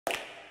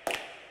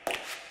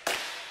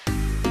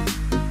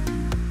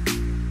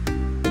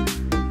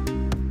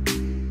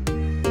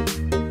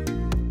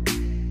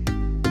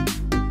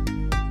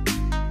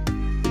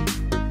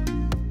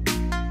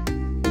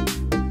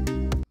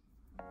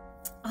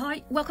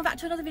welcome back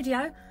to another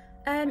video.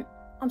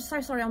 I'm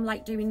so sorry I'm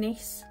late doing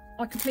this.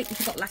 I completely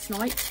forgot last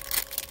night.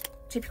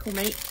 Typical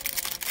me.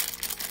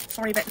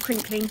 Sorry about the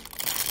crinkling.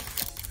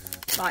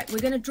 Right, we're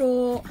going to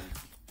draw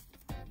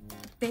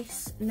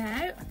this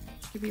now.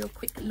 Just give you a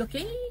quick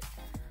looky.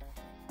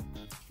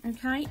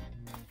 Okay.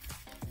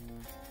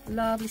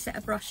 Lovely set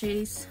of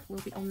brushes. Will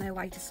be on their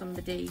way to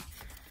somebody.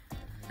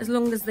 As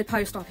long as the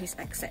post office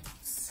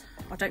accepts.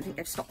 I don't think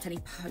they've stopped any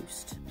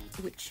post,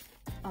 which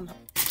I'm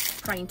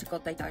praying to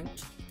God they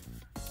don't.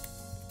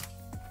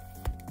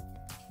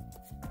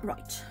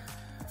 Right,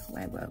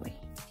 where were we?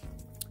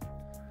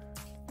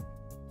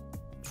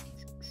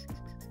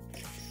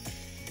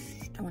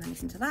 Don't want to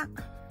listen to that.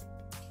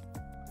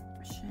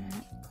 Share,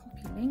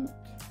 copy link.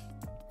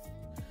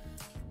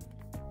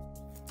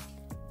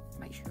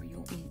 Make sure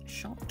you're in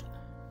shot.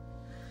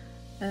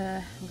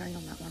 I'm going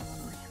on that one,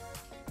 aren't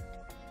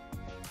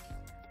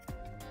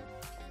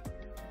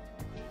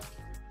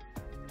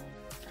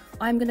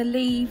I? I'm going to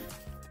leave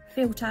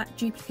filter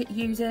duplicate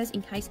users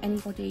in case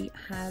anybody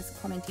has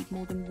commented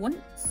more than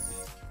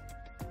once.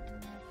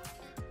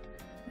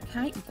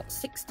 Okay, we've got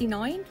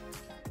 69.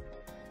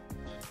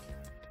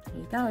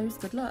 Here goes,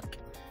 good luck.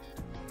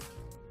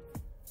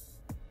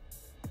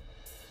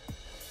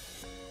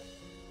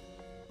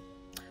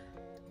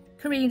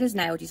 Karina's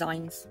nail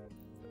designs.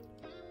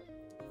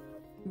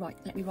 Right,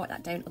 let me write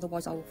that down,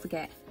 otherwise I will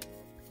forget.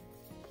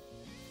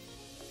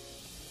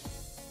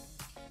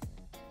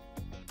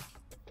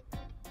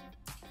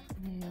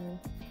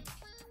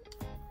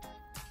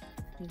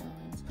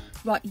 Designs.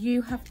 Right,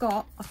 you have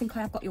got, I think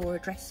I have got your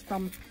address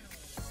from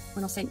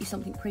when I sent you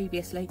something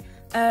previously.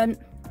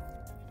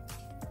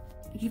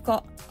 You've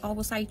got, I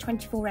will say,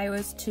 24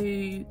 hours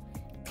to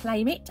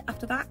claim it.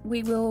 After that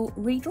we will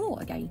redraw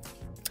again.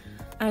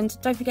 And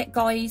don't forget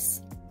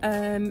guys,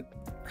 let's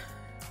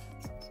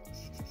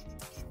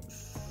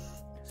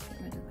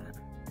get rid of that.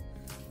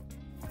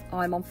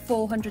 I'm on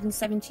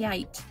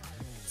 478,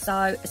 so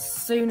as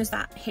soon as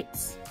that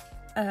hits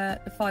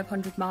the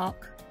 500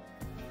 mark,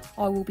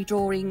 I will be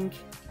drawing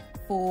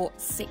for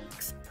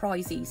 6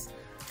 prizes,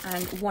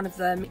 and one of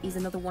them is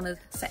another one of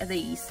a set of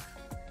these.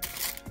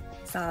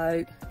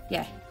 So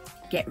yeah,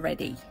 get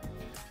ready.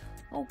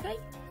 Okay,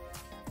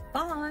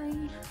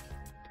 bye.